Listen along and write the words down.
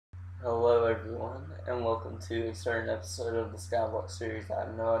Hello everyone, and welcome to a certain episode of the SkyBlock series. I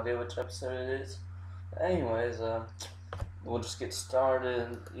have no idea which episode it is. Anyways, we'll just get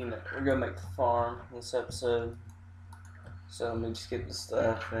started. We're gonna make the farm this episode. So let me just get the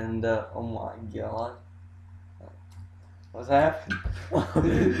stuff, and oh my god. What's happening?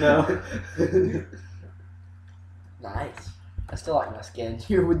 No. Nice. I still like my skin.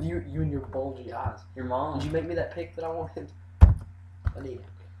 Here with you and your bulgy eyes. Your mom. Did you make me that pic that I wanted? I need it.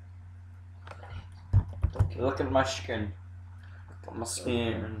 Look at my skin. Look at my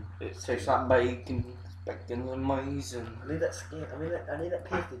skin. It tastes like bacon. Bacon's amazing. I need that skin. I need that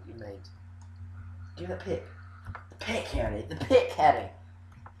pic that you made. Give me that pic. The pic, Harry. The pic, Harry.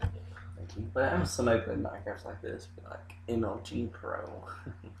 Thank you. But I'm still making Minecraft like this, but like MLG Pro.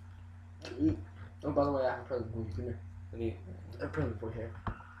 Oh, by the way, I have a present for you. Come here. What do you? A present for you here.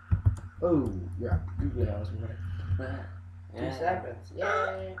 Oh, yeah. You get out of the Yeah. 2 seconds.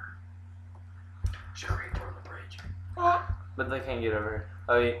 Yay. Screw on the bridge. But they can't get over here.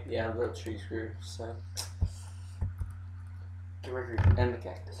 Oh yeah, the tree screw. So. Get right here. And the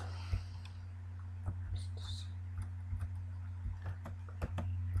cactus.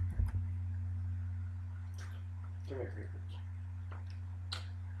 Get right here.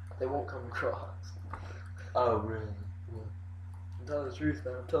 They won't come across. Oh really? I'm telling the truth,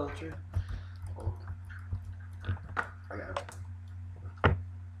 man. I'm telling the truth. Oh. I got it.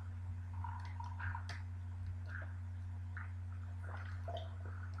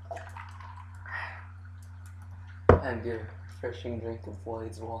 And get a refreshing drink of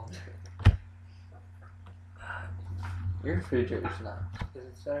Blade's water. Your refrigerator's nice. Is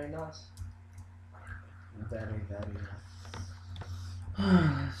it very nice? Very, very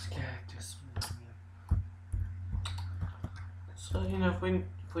nice. This cactus. So if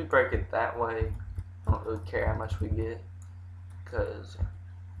we break it that way, I don't really care how much we get, cause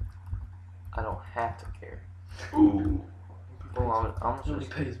I don't have to care. Ooh. Well, I'm Nobody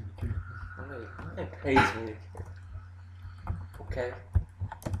just. pays me to care. Nobody pays me to care. Okay.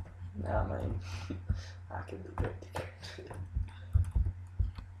 Nah, man. I can do great to care.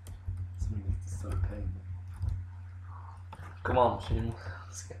 Somebody needs to start paying me. Come on, machine.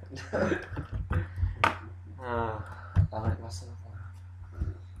 Let's go. I make myself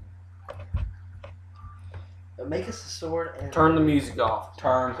laugh. Make us a sword and Turn the music off.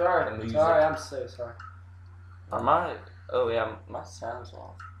 Turn Sorry, the music. sorry, I'm so sorry. I might. Oh yeah, my sound's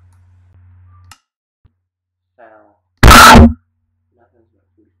off. Sound. Nothing's but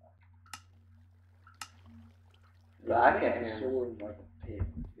 45. But I can't hear. Sword like a pig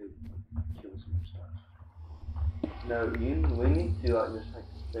to kill some stuff. No, we need to just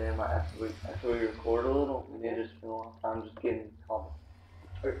stand by after we record a little. We need to just spend a lot of time just getting comments.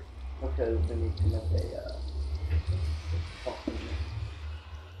 Because we need to make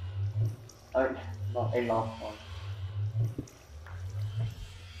not a long one.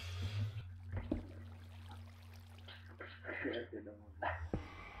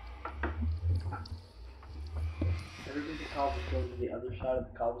 Everybody the cobblestone to the other side of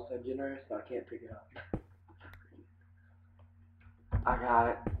the cobblestone generator, so I can't pick it up. I got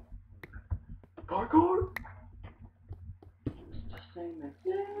it. Parkour! We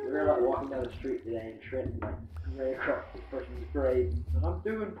were like walking down the street today and Trent like ran across this person's grave and said, I'm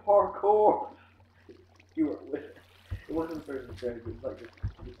doing parkour. You were with it. It wasn't the person's grave, it was like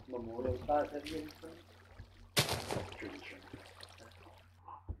this memorial site that he had in front.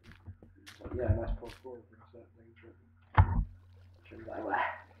 Like, yeah, nice parkour. Trent's like,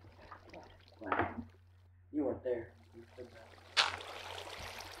 wow. You weren't there. You said that.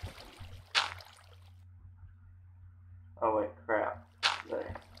 Oh wait, crap.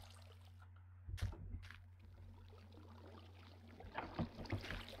 There.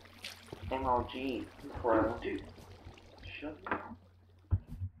 MLG, bro. Dude. Shut up.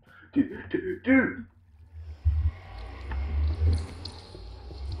 Dude.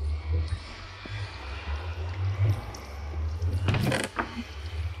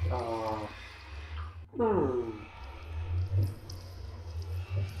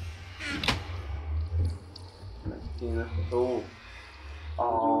 This is cool.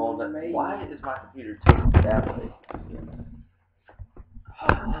 Oh, why is my computer taking that way?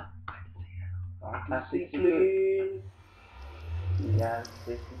 I see clearly. Yeah,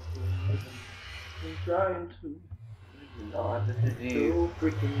 this is I'm trying to. No, this is you. So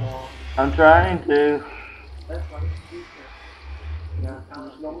freaking long. I'm trying to. That's my computer. Yeah, I'm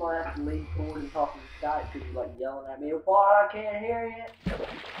just normally I have to lean forward and talk to the sky because you're like yelling at me, boy, I can't hear you.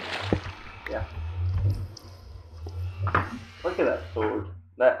 Yeah. Look at that sword.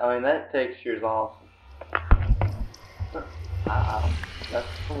 That texture is awesome. That's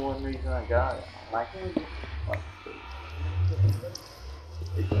the one reason I got it. I like it.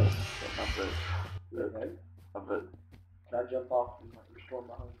 My boat. Can I jump off and like, restore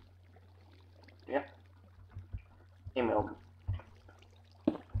my home? Yeah. Email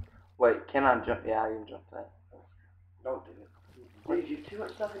me. Wait, can I jump? Yeah, I can jump that. Don't do it. Dude, you have too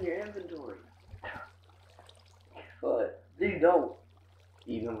much stuff in your inventory. What? Dude, don't.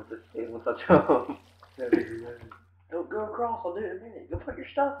 Even with the skin with a jump. Don't go across, I'll do it in a minute. Go put your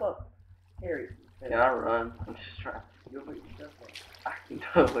stuff up. Harry. Can I run? I'm just trying. Go put your stuff up. I can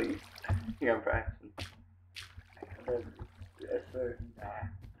totally. Here, I'm practicing. Yes, sir.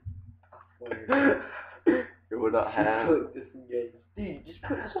 It would not have. Dude, just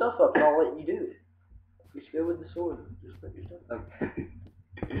put the stuff up and I'll let you do it. Just go with the sword. Just put your stuff up.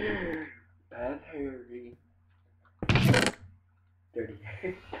 Okay. Bad Harry. Dirty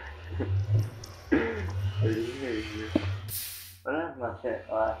Harry. Dirty Harry. When I have my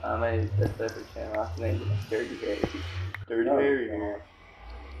channel, I made a separate channel. I named it Dirty Harry. Dirty Harry.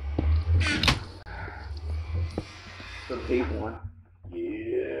 The big one.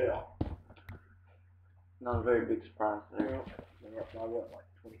 Yeah. Not a very big surprise there. They're up by what, like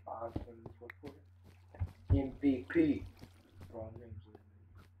 25 in the fourth quarter? MVP.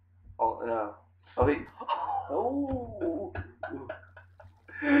 Oh no. Oh he. Oh.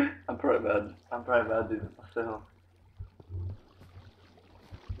 I'm probably about to do it myself.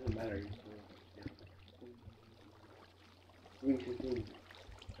 Doesn't matter.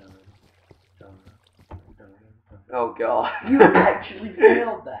 Oh god. You actually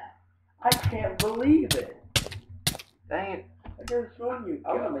failed that. I can't believe it. Dang it. I could have sworn you.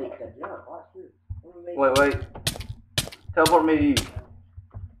 I'm gonna make that jump. Watch this. Wait. Teleport me to you.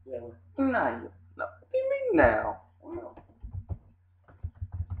 Yeah. No. No. What do you mean now? Wow.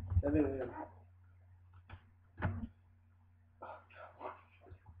 Let me win.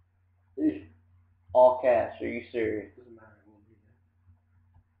 All cash. Are you serious? Doesn't matter. It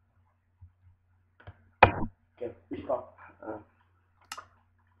won't be there. Okay. Respawn.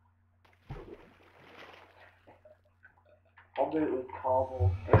 I'll do it with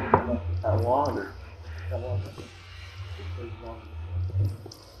cobble and that water. That water.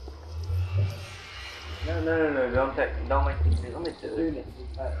 No, don't make me do it. Let me do it.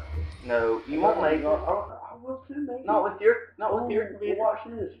 No, you won't make it. I will too, make Not with your computer. Watch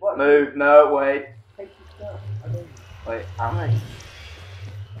this. Watch Move, this. no, wait. Take your stuff. Wait, I'm gonna.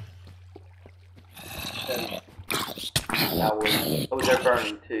 Now wait. Oh, they're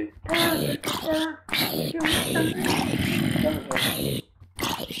burning too.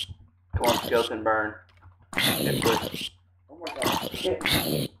 Come on, skeleton burn. Get pushed. Oh my god.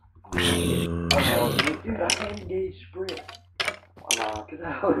 Dude, I can't engage sprint. Why not? Because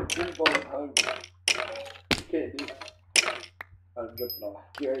I was just going home. You can't do it. I'm jumping off.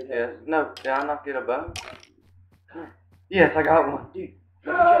 Yes. No, did I not get a bone? Yes, I got one. Dude,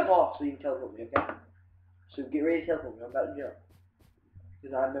 let me jump off so you can teleport me, okay? So get ready to teleport me. I'm about to jump.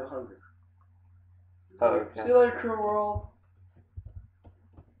 Because I have no hunger. Oh, okay. See you later, crew world.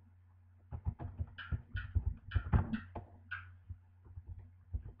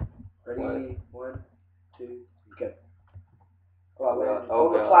 Ready? What? 1, 2, go. Oh, I landed Oh,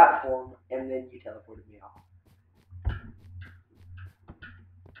 on the God. platform, and then you teleported me off.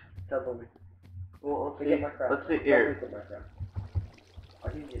 Teleport me. Well, Pick up my crap. Let's see here. Pick up my crap. I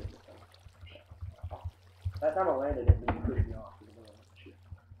can get it. That time I landed it, and then you pushed me off. Shit.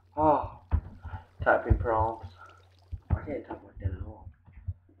 Oh, typing prompts. I can't type like that at all.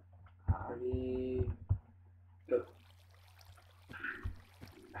 Ready? Go.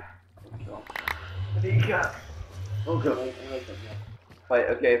 What do you got? Oh, go. Wait,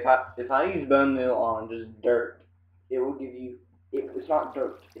 okay, if I use bone meal on just dirt, it will give you. It's not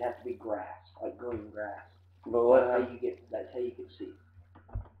dirt. It has to be grass, like green grass. but what That's how happens? That's how you can see.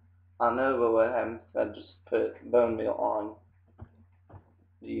 I know, but what happens if I just put bone meal on?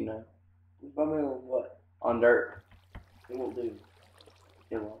 Do you know? Bone meal on what? On dirt. It won't do.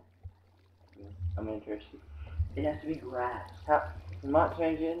 It won't. I'm interested. It has to be grass. You might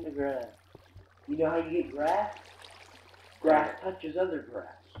change it into grass. You know how you get grass? Grass touches other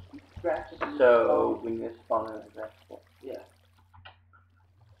grass. Grass is So we need to spawn in the grass. Yeah.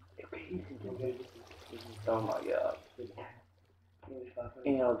 Oh my god.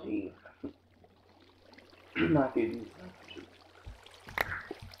 LG. My goodness.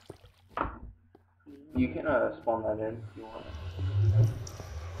 You can spawn that in if you want.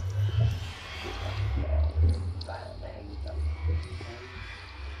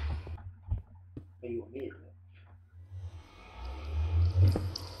 You want me to do it?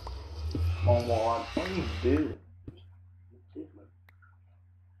 On what? What do you do?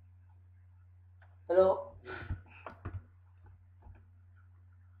 Hello?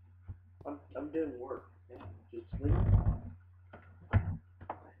 I'm doing work. Yeah, just leave me.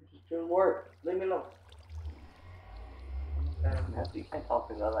 Just doing work. Leave me alone. You can't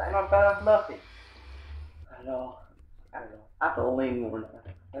talk about I'm that. not bad at nothing. I know. I don't know. I have to lean more now.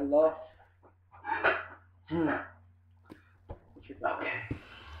 Hello? Hmm. What's your problem? Okay.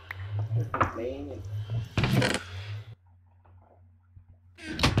 You're complaining.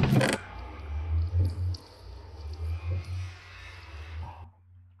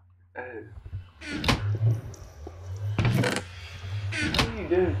 What are you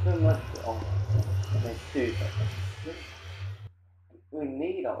doing so much for all that? Make two things. We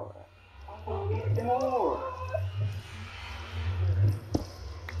need all that. I'll get more.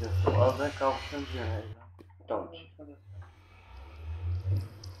 Just love that competition generator. Don't you?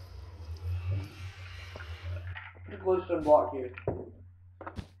 Put a glowstone block here.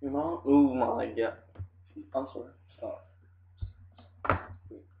 Your mom? Oh my god. I'm sorry. Stop.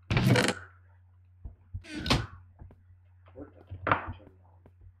 What the fuck?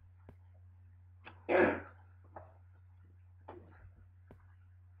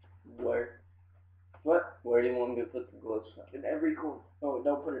 Where? What? Where do you want me to put the glowstone? In every corner. Oh,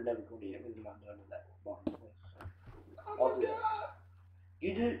 don't put it in every corner yet because you're not done with that bottom place. I'll do that.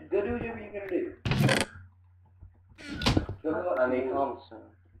 You do. Go do whatever you're gonna do. I need cobblestone.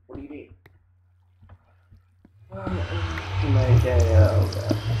 What do you need? To make to make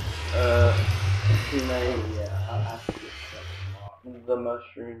Yeah, I have to get stuff. the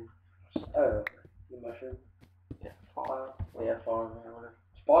mushroom. Oh, okay. The mushroom. Yeah, farm. Yeah, farm or whatever.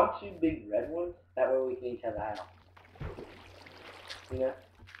 Spawn 2 big red ones. That way we can each have a house. You know?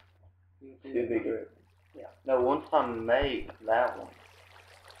 Two bigger. Yeah. No, once I make that one,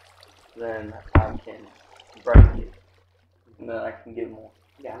 then I can break it. And then I can get more.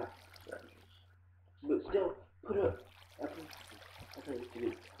 Yeah. But still, put a. That's what you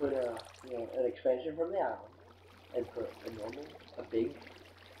do. Put a, an expansion from the island, and put a normal, a big.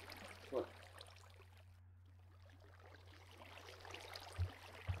 Look.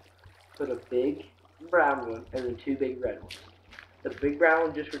 Put a big brown one, and then two big red ones. The big brown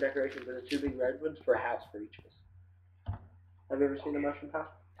one just for decoration, but the two big red ones for a house for each of us. Have you ever seen a mushroom house?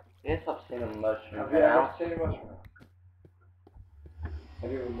 Yes, I've seen a mushroom Have you ever house. seen a mushroom house?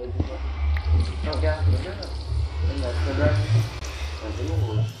 Have you ever lived in one? Oh, guys, look at that. And that's the dragon. And he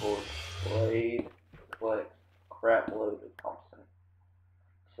will look for blade, flex, crap load of Thompson.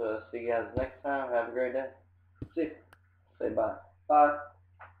 So, see you guys next time. Have a great day. See. Say bye. Bye.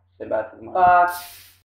 Say bye to the mic. Bye.